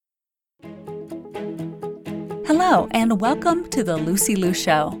Hello, and welcome to the Lucy Liu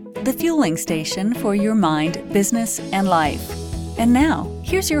Show, the fueling station for your mind, business, and life. And now,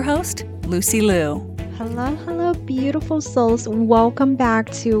 here's your host, Lucy Liu. Hello, beautiful souls. Welcome back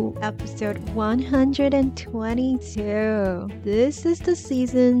to episode 122. This is the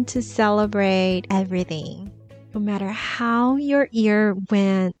season to celebrate everything. No matter how your year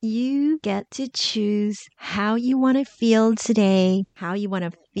went, you get to choose how you want to feel today, how you want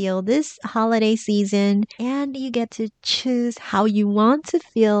to feel this holiday season, and you get to choose how you want to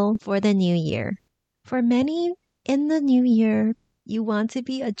feel for the new year. For many, in the new year, you want to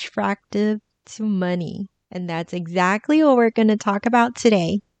be attractive to money. And that's exactly what we're going to talk about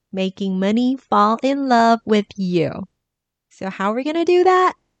today, making money fall in love with you. So how are we going to do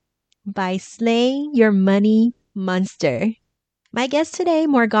that? By slaying your money monster. My guest today,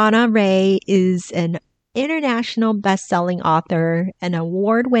 Morgana Ray, is an international best-selling author, an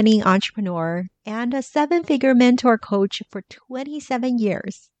award-winning entrepreneur, and a seven-figure mentor coach for 27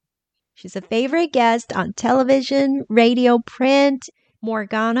 years. She's a favorite guest on television, radio, print.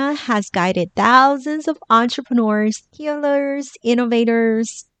 Morgana has guided thousands of entrepreneurs, healers,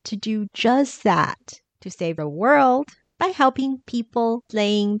 innovators to do just that, to save the world by helping people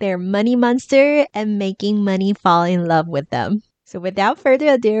slaying their money monster and making money fall in love with them. So without further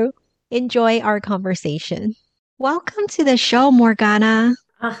ado, enjoy our conversation. Welcome to the show, Morgana.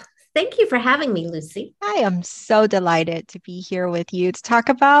 Thank you for having me, Lucy. I am so delighted to be here with you to talk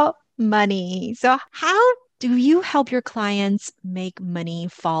about money. So how do you help your clients make money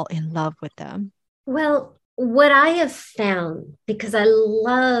fall in love with them? Well, what I have found, because I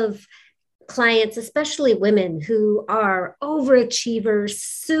love clients, especially women who are overachievers,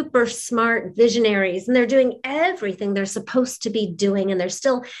 super smart visionaries, and they're doing everything they're supposed to be doing, and they're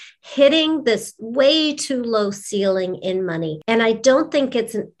still hitting this way too low ceiling in money. And I don't think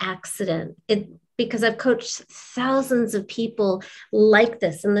it's an accident. Because I've coached thousands of people like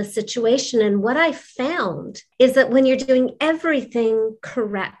this in this situation. And what I found is that when you're doing everything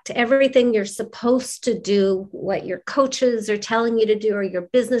correct, everything you're supposed to do, what your coaches are telling you to do, or your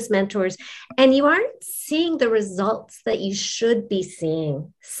business mentors, and you aren't seeing the results that you should be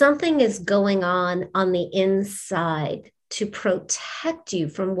seeing, something is going on the inside to protect you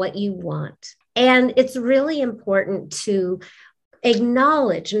from what you want. And it's really important to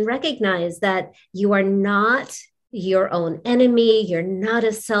acknowledge and recognize that you are not your own enemy. You're not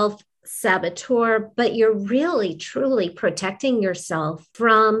a self-saboteur, but you're really, truly protecting yourself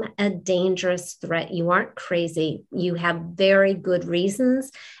from a dangerous threat. You aren't crazy. You have very good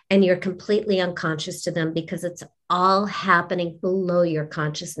reasons, and you're completely unconscious to them because it's all happening below your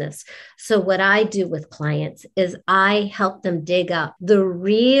consciousness. So what I do with clients is I help them dig up the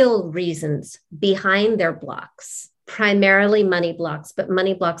real reasons behind their blocks. Primarily money blocks, but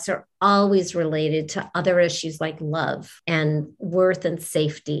money blocks are always related to other issues like love and worth and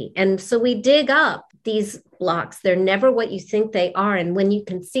safety. And so we dig up these blocks. They're never what you think they are. And when you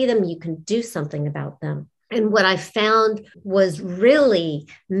can see them, you can do something about them. And what I found was really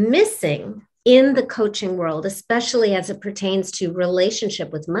missing in the coaching world, especially as it pertains to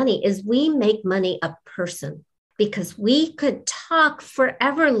relationship with money, is we make money a person. Because we could talk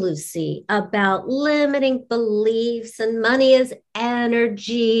forever, Lucy, about limiting beliefs and money as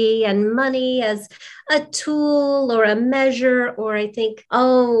energy and money as a tool or a measure, or I think,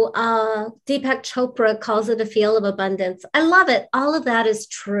 Deepak Chopra calls it a field of abundance. I love it. All of that is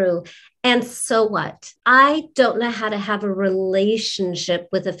true. And so what? I don't know how to have a relationship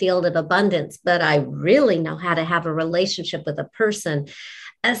with a field of abundance, but I really know how to have a relationship with a person,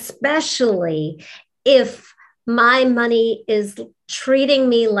 especially if my money is treating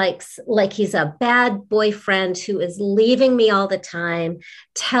me like he's a bad boyfriend who is leaving me all the time,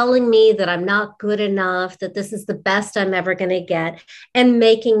 telling me that I'm not good enough, that this is the best I'm ever going to get, and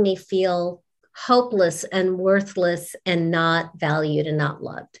making me feel hopeless and worthless and not valued and not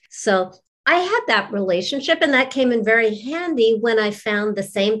loved. So I had that relationship, and that came in very handy when I found the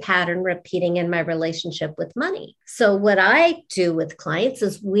same pattern repeating in my relationship with money. So what I do with clients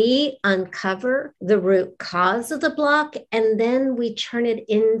is we uncover the root cause of the block, and then we turn it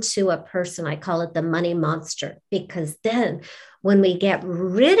into a person. I call it the money monster, because then when we get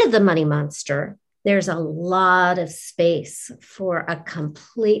rid of the money monster, there's a lot of space for a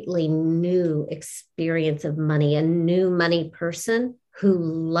completely new experience of money, a new money person who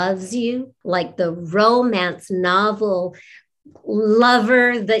loves you like the romance novel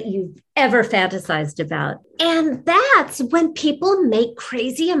lover that you've ever fantasized about. And that's when people make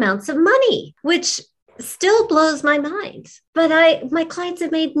crazy amounts of money, which still blows my mind. But my clients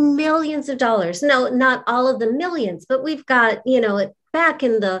have made millions of dollars. No, not all of the millions, but we've got, back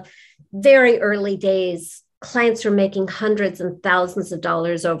in the very early days, clients were making hundreds and thousands of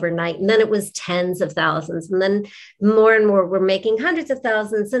dollars overnight. And then it was tens of thousands. And then more and more were making hundreds of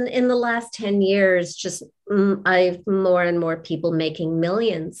thousands. And in the last 10 years, just I've more and more people making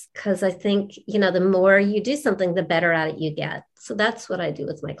millions, because I think, the more you do something, the better at it you get. So that's what I do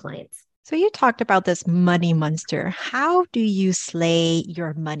with my clients. So you talked about this money monster. How do you slay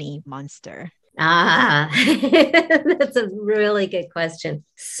your money monster? That's a really good question.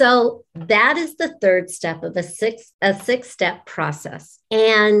 So that is the third step of a six-step process.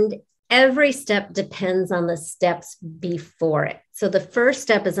 And every step depends on the steps before it. So the first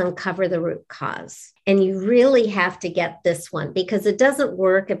step is uncover the root cause. And you really have to get this one, because it doesn't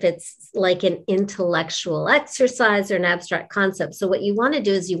work if it's like an intellectual exercise or an abstract concept. So what you want to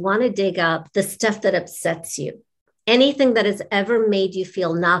do is you want to dig up the stuff that upsets you. Anything that has ever made you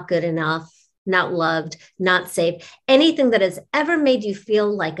feel not good enough, not loved, not safe, anything that has ever made you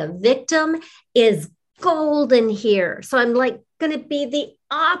feel like a victim is golden here. So I'm like going to be the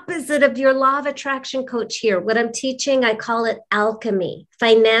opposite of your law of attraction coach here. What I'm teaching, I call it alchemy,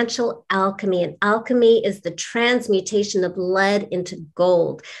 financial alchemy. And alchemy is the transmutation of lead into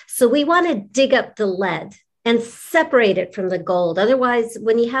gold. So we want to dig up the lead and separate it from the gold. Otherwise,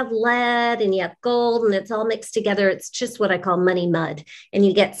 when you have lead and you have gold and it's all mixed together, it's just what I call money mud, and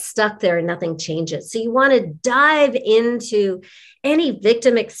you get stuck there and nothing changes. So you want to dive into any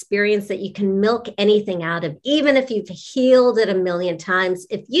victim experience that you can milk anything out of, even if you've healed it a million times.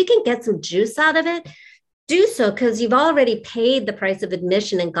 If you can get some juice out of it, do so, because you've already paid the price of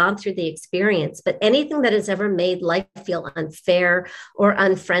admission and gone through the experience. But anything that has ever made life feel unfair or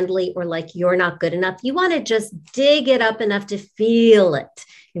unfriendly or like you're not good enough, you want to just dig it up enough to feel it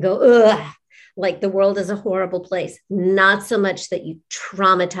and go, ugh, like the world is a horrible place. Not so much that you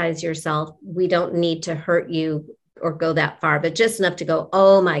traumatize yourself. We don't need to hurt you or go that far, but just enough to go,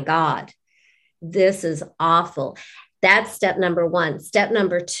 oh my God, this is awful. That's step number one. Step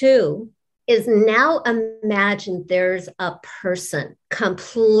number two is now imagine there's a person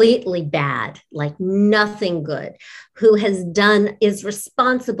completely bad, like nothing good, who is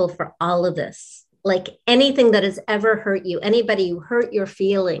responsible for all of this. Like anything that has ever hurt you, anybody who hurt your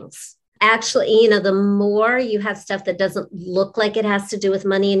feelings. Actually, the more you have stuff that doesn't look like it has to do with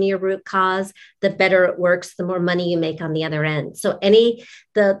money in your root cause, the better it works, the more money you make on the other end. So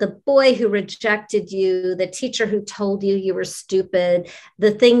the boy who rejected you, the teacher who told you you were stupid, the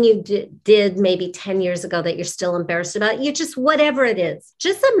thing you did maybe 10 years ago that you're still embarrassed about, whatever it is,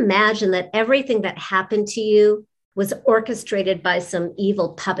 just imagine that everything that happened to you was orchestrated by some evil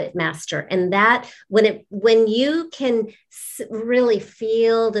puppet master. And that when you can really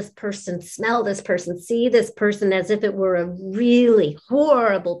feel this person, smell this person, see this person as if it were a really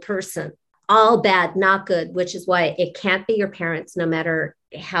horrible person, all bad, not good, which is why it can't be your parents, no matter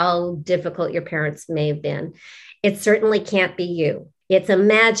how difficult your parents may have been. It certainly can't be you. It's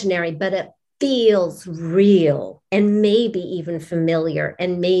imaginary, but it feels real and maybe even familiar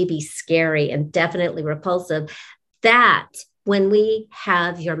and maybe scary and definitely repulsive. That when we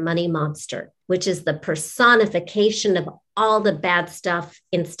have your money monster, which is the personification of all the bad stuff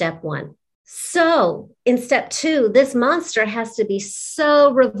in step one. So in step two, this monster has to be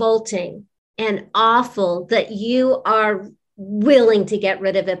so revolting and awful that you are willing to get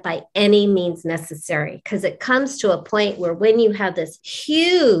rid of it by any means necessary, because it comes to a point where when you have this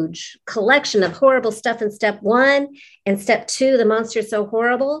huge collection of horrible stuff in step one and step two, the monster is so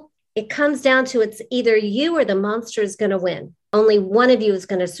horrible, it comes down to it's either you or the monster is going to win. Only one of you is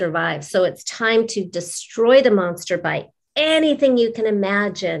going to survive. So it's time to destroy the monster by anything you can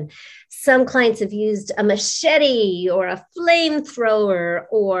imagine. Some clients have used a machete or a flamethrower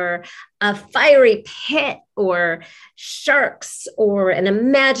or a fiery pit or sharks or an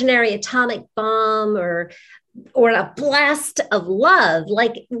imaginary atomic bomb or a blast of love,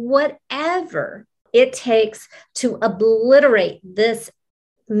 like whatever it takes to obliterate this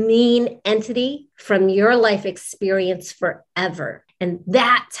mean entity from your life experience forever. And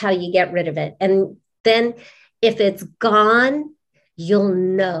that's how you get rid of it. And then if it's gone, you'll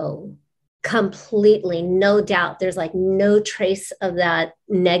know completely, no doubt. There's like no trace of that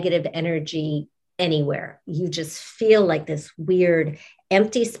negative energy anywhere. You just feel like this weird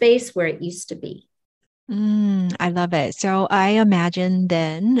empty space where it used to be. I love it. So I imagine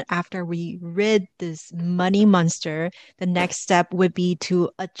then after we rid this money monster, the next step would be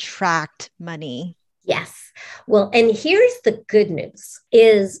to attract money. Yes. Well, and here's the good news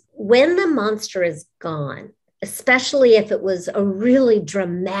is when the monster is gone, especially if it was a really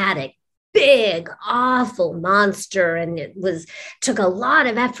dramatic, big, awful monster and took a lot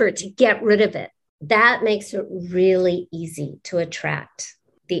of effort to get rid of it, that makes it really easy to attract.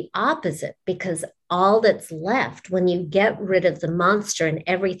 the opposite, because all that's left when you get rid of the monster and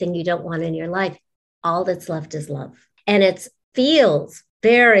everything you don't want in your life, all that's left is love. And it feels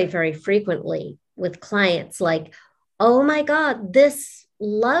very, very frequently with clients like, oh my God, this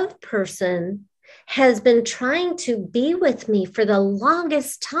love person has been trying to be with me for the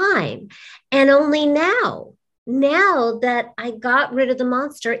longest time. And only now that I got rid of the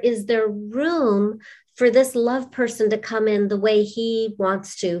monster, is there room for this love person to come in the way he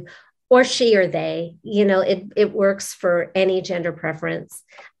wants to, or she or they. It works for any gender preference.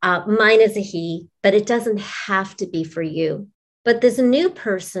 Mine is a he, but it doesn't have to be for you. But this new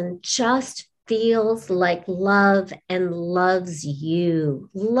person just feels like love and loves you,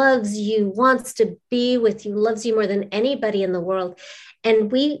 wants to be with you, loves you more than anybody in the world. And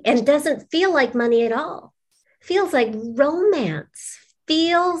doesn't feel like money at all. Feels like romance,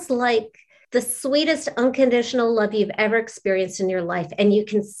 feels like the sweetest unconditional love you've ever experienced in your life. And you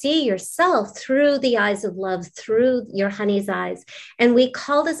can see yourself through the eyes of love, through your honey's eyes. And we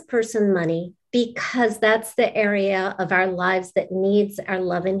call this person money because that's the area of our lives that needs our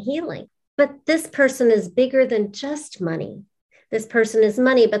love and healing. But this person is bigger than just money. This person is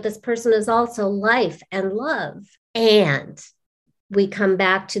money, but this person is also life and love. And we come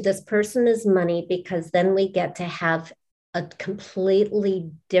back to this person is money because then we get to have a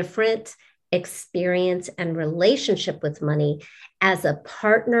completely different experience and relationship with money as a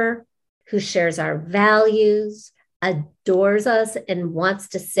partner who shares our values, adores us, and wants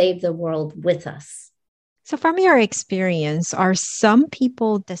to save the world with us. So from your experience, are some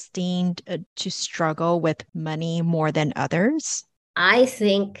people destined to struggle with money more than others? I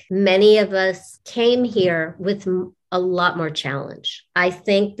think many of us came here with a lot more challenge. I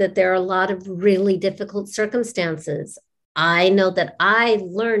think that there are a lot of really difficult circumstances. I know that I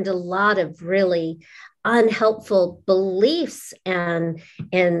learned a lot of really unhelpful beliefs and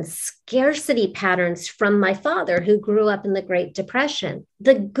scarcity patterns from my father, who grew up in the Great Depression.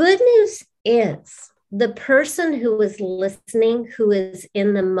 The good news is the person who is listening, who is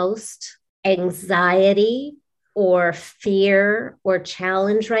in the most anxiety or fear or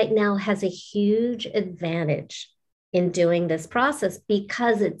challenge right now, has a huge advantage in doing this process,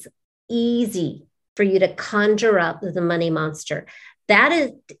 because it's easy for you to conjure up the money monster. That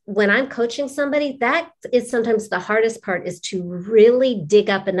is, when I'm coaching somebody, that is sometimes the hardest part, is to really dig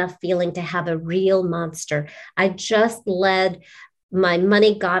up enough feeling to have a real monster. I just led my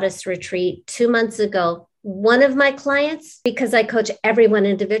money goddess retreat 2 months ago. One of my clients, because I coach everyone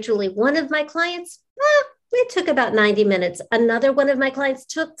individually, one of my clients, it took about 90 minutes. Another one of my clients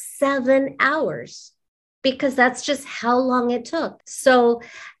took 7 hours, because that's just how long it took. So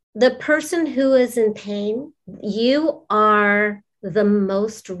the person who is in pain, you are the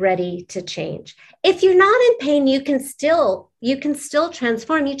most ready to change. If you're not in pain, you can still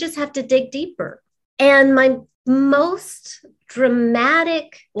transform. You just have to dig deeper. And my most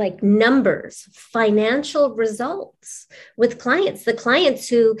dramatic, like, numbers, financial results with clients, the clients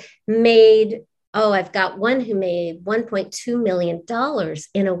who made, I've got one who made $1.2 million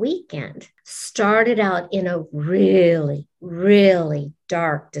in a weekend, started out in a really, really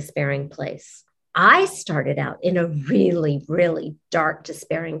dark, despairing place. I started out in a really, really dark,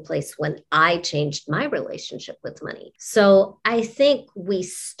 despairing place when I changed my relationship with money. So I think we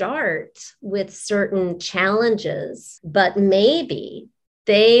start with certain challenges, but maybe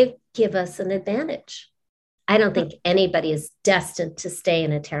they give us an advantage. I don't think anybody is destined to stay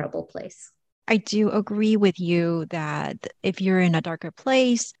in a terrible place. I do agree with you that if you're in a darker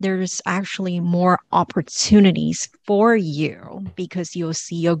place, there's actually more opportunities for you because you'll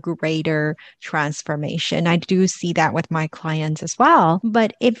see a greater transformation. I do see that with my clients as well.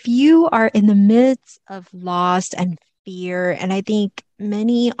 But if you are in the midst of loss and fear, and I think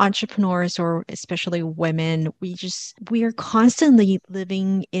many entrepreneurs, or especially women, we are constantly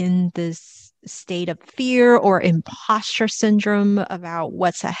living in this state of fear or imposter syndrome about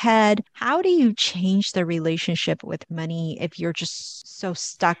what's ahead. How do you change the relationship with money if you're just so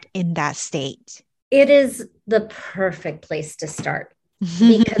stuck in that state? It is the perfect place to start,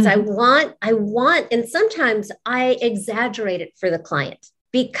 because I want, and sometimes I exaggerate it for the client,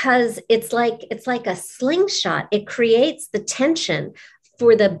 because it's like a slingshot. It creates the tension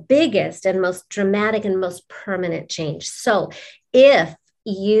for the biggest and most dramatic and most permanent change. So if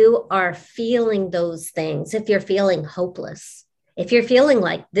you are feeling those things, if you're feeling hopeless, if you're feeling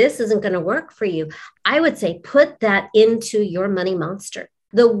like this isn't going to work for you, I would say put that into your money monster.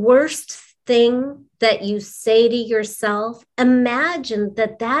 The worst thing that you say to yourself, imagine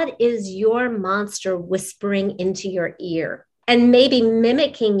that is your monster whispering into your ear and maybe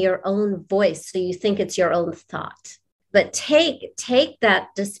mimicking your own voice, so you think it's your own thought. But take that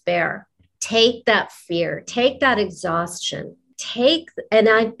despair, take that fear, take that exhaustion,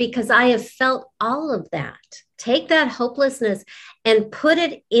 because I have felt all of that. Take that hopelessness and put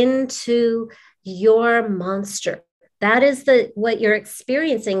it into your monster. That is what you're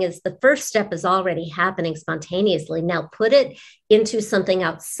experiencing is the first step is already happening spontaneously. Now put it into something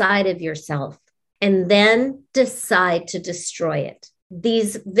outside of yourself and then decide to destroy it.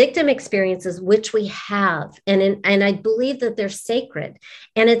 These victim experiences, which we have, and I believe that they're sacred,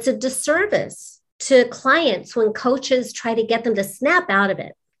 and it's a disservice to clients when coaches try to get them to snap out of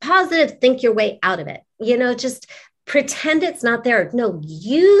it. Positive, think your way out of it. Just pretend it's not there. No,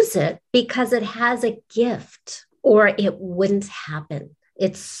 use it because it has a gift, or it wouldn't happen.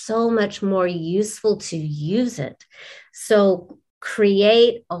 It's so much more useful to use it. So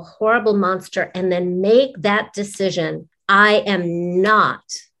create a horrible monster and then make that decision. I am not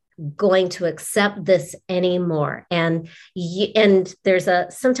going to accept this anymore. And there's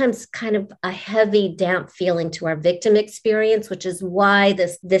sometimes kind of a heavy, damp feeling to our victim experience, which is why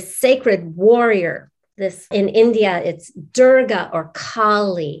this sacred warrior, this in India, it's Durga or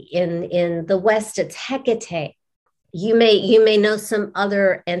Kali. In the West, it's Hecate. You may know some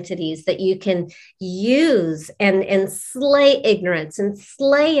other entities that you can use and slay ignorance and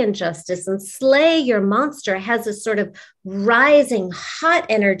slay injustice and slay your monster. It has this sort of rising hot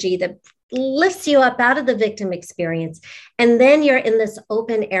energy that lifts you up out of the victim experience. And then you're in this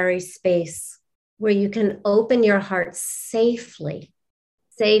open, airy space where you can open your heart safely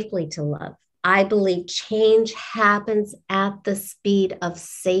to love. I believe change happens at the speed of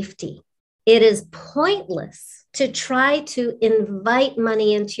safety. It is pointless to try to invite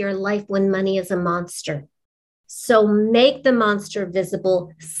money into your life when money is a monster. So make the monster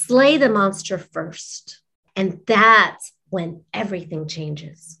visible, slay the monster first. And that's when everything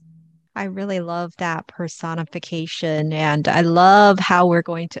changes. I really love that personification. And I love how we're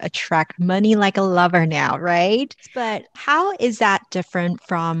going to attract money like a lover now, right? But how is that different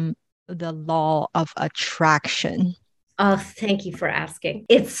from the law of attraction? Oh, thank you for asking.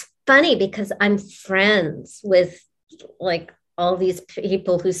 It's funny because I'm friends with like all these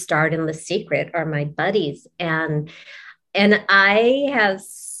people who starred in The Secret are my buddies. And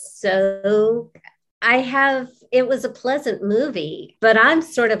it was a pleasant movie, but I'm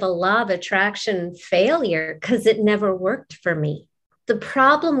sort of a law of attraction failure because it never worked for me. The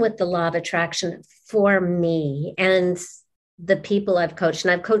problem with the law of attraction for me and the people I've coached,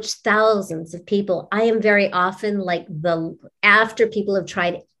 and I've coached thousands of people, I am very often like after people have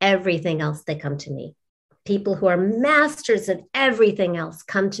tried everything else, they come to me. People who are masters at everything else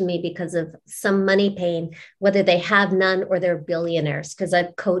come to me because of some money pain, whether they have none or they're billionaires, because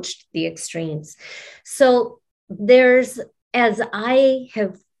I've coached the extremes. So there's, as I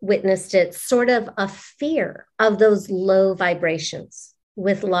have witnessed it, sort of a fear of those low vibrations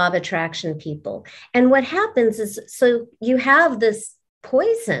with law of attraction people. And what happens is, so you have this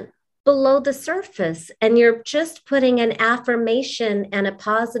poison below the surface and you're just putting an affirmation and a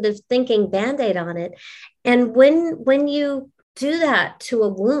positive thinking Band-Aid on it. And when you do that to a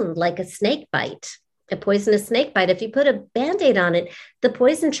wound, like a snake bite, a poisonous snake bite, if you put a Band-Aid on it, the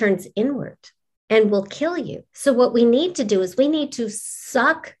poison turns inward and will kill you. So what we need to do is we need to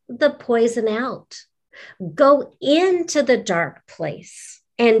suck the poison out. Go into the dark place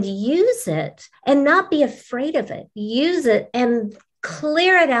and use it and not be afraid of it. Use it and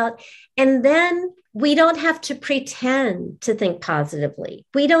clear it out. And then we don't have to pretend to think positively.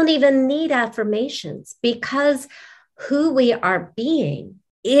 We don't even need affirmations because who we are being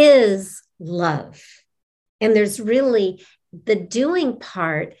is love. And there's really the doing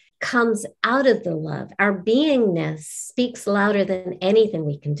part comes out of the love. Our beingness speaks louder than anything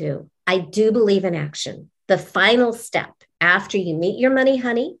we can do. I do believe in action. The final step after you meet your money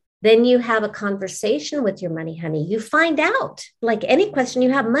honey, then you have a conversation with your money honey. You find out, like any question you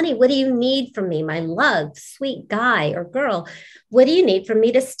have, money, what do you need from me? My love, sweet guy or girl, what do you need from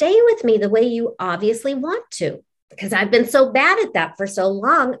me to stay with me the way you obviously want to? Because I've been so bad at that for so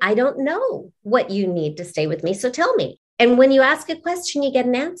long. I don't know what you need to stay with me. So tell me. And when you ask a question, you get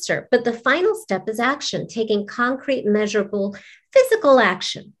an answer. But the final step is action, taking concrete, measurable, physical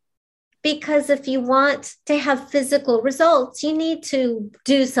action. Because if you want to have physical results, you need to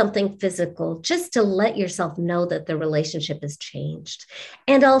do something physical just to let yourself know that the relationship has changed.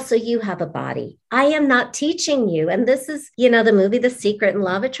 And also you have a body. I am not teaching you. And this is, the movie, The Secret and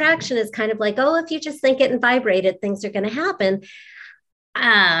Law of Attraction is kind of like, oh, if you just think it and vibrate it, things are going to happen.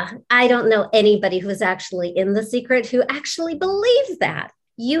 I don't know anybody who's actually in The Secret who actually believes that.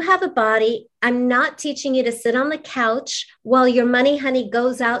 you have a body. I'm not teaching you to sit on the couch while your money honey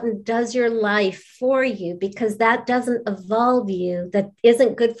goes out and does your life for you, because that doesn't evolve you. That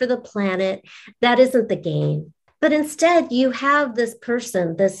isn't good for the planet. That isn't the game. But instead, you have this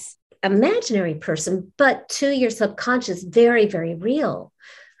person, this imaginary person, but to your subconscious, very, very real,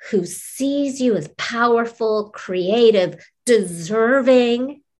 who sees you as powerful, creative,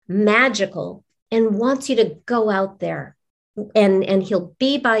 deserving, magical, and wants you to go out there. And he'll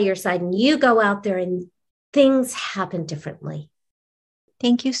be by your side, and you go out there and things happen differently.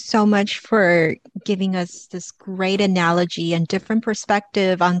 Thank you so much for giving us this great analogy and different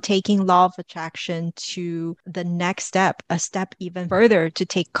perspective on taking law of attraction to the next step, a step even further to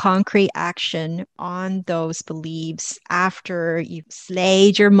take concrete action on those beliefs after you've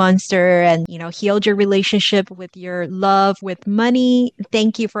slayed your monster and, healed your relationship with your love, with money.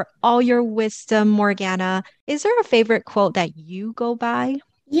 Thank you for all your wisdom, Morgana. Is there a favorite quote that you go by?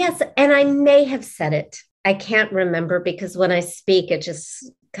 Yes, and I may have said it. I can't remember because when I speak, it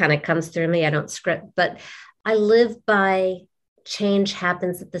just kind of comes through me. I don't script, but I live by change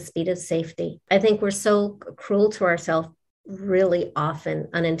happens at the speed of safety. I think we're so cruel to ourselves really often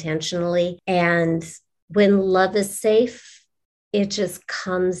unintentionally. And when love is safe, it just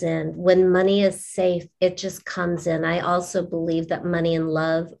comes in. When money is safe, it just comes in. I also believe that money and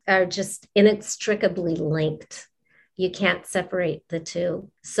love are just inextricably linked. You can't separate the two.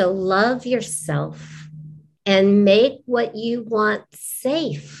 So love yourself and make what you want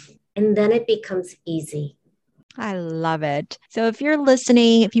safe, and then it becomes easy. I love it. So if you're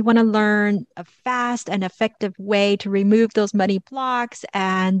listening, if you want to learn a fast and effective way to remove those money blocks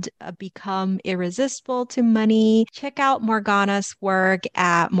and become irresistible to money, check out Morgana's work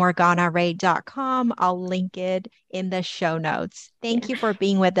at morganaray.com. I'll link it in the show notes. Thank you for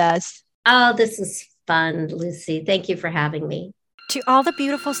being with us. Oh, this is fun, Lucy. Thank you for having me. To all the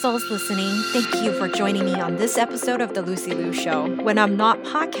beautiful souls listening, thank you for joining me on this episode of The Lucy Liu Show. When I'm not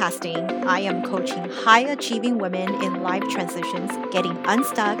podcasting, I am coaching high-achieving women in life transitions, getting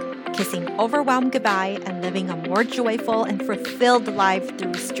unstuck, kissing overwhelm goodbye, and living a more joyful and fulfilled life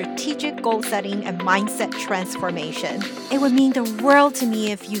through strategic goal setting and mindset transformation. It would mean the world to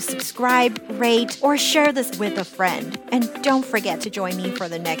me if you subscribe, rate, or share this with a friend. And don't forget to join me for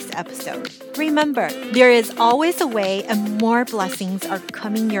the next episode. Remember, there is always a way, and more blessings are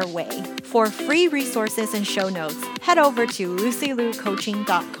coming your way. For free resources and show notes, head over to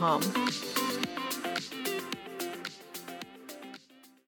lucylucoaching.com.